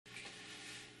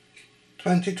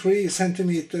23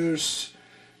 centimeters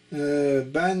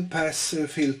bandpass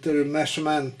filter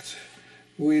measurement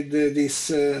with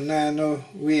this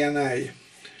NanoVNA.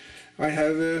 I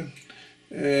have a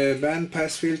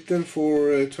bandpass filter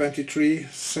for 23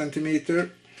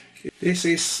 centimeter. This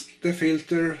is the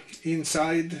filter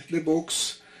inside the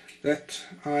box that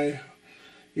I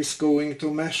is going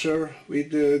to measure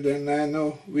with the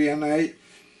NanoVNA.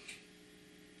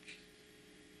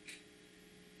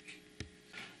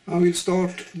 I will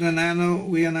start the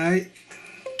NanoVNA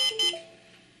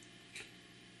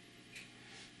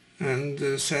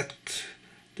and set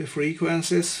the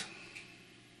frequencies.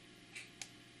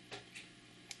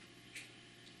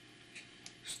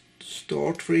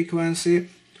 Start frequency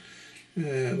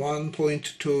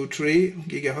 1.23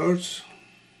 gigahertz.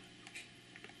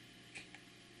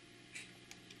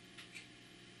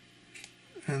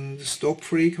 And stop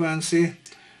frequency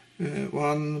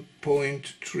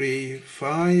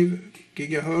 1.35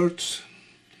 gigahertz.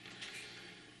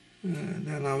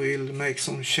 Then I will make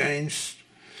some change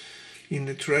in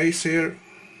the trace here.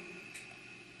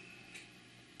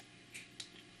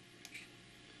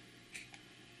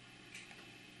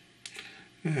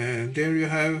 There you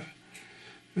have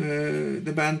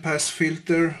the bandpass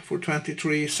filter for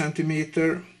 23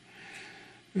 centimeter.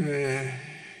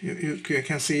 You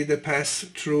can see the pass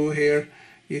through here.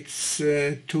 It's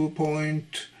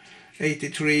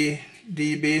 2.83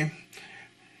 dB,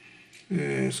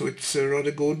 so it's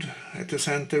rather good at the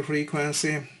center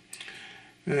frequency.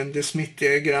 And the Smith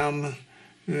diagram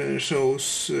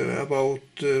shows about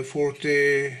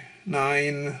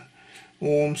 49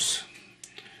 ohms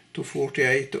to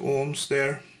 48 ohms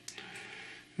there.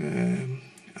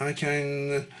 I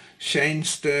can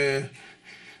change the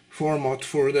format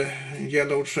for the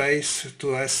yellow trace to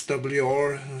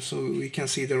SWR so we can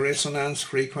see the resonance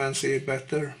frequency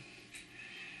better.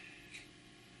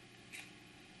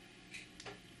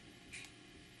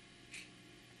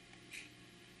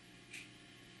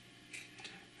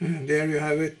 And there you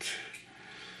have it.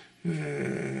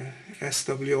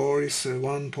 SWR is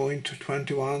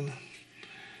 1.21.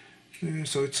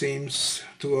 So it seems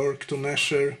to work to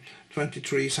measure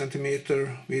 23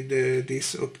 centimeter with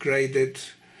this upgraded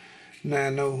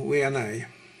NanoVNA.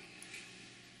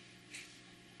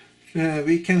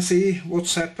 We can see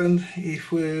what's happened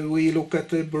if we look at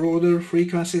the broader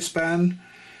frequency span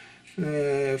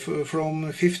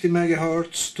from 50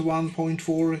 megahertz to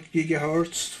 1.4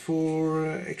 gigahertz,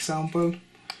 for example.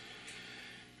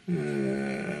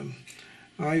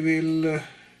 I will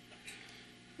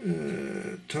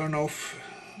turn off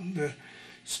the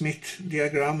Smith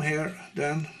diagram here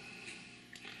then.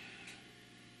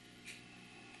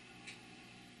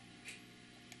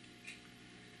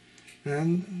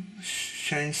 And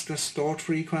change the start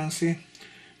frequency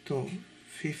to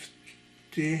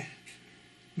 50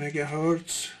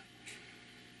 megahertz.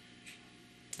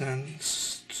 Then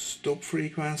stop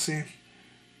frequency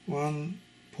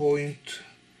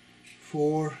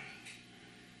 1.4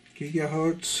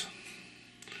 gigahertz.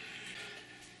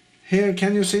 Here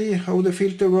can you see how the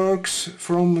filter works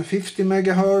from 50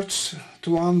 megahertz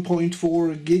to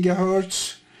 1.4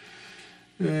 gigahertz.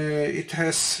 It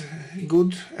has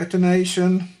good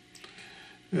attenuation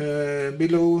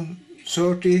below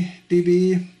 30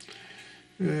 dB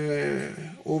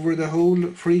over the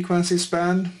whole frequency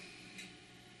span.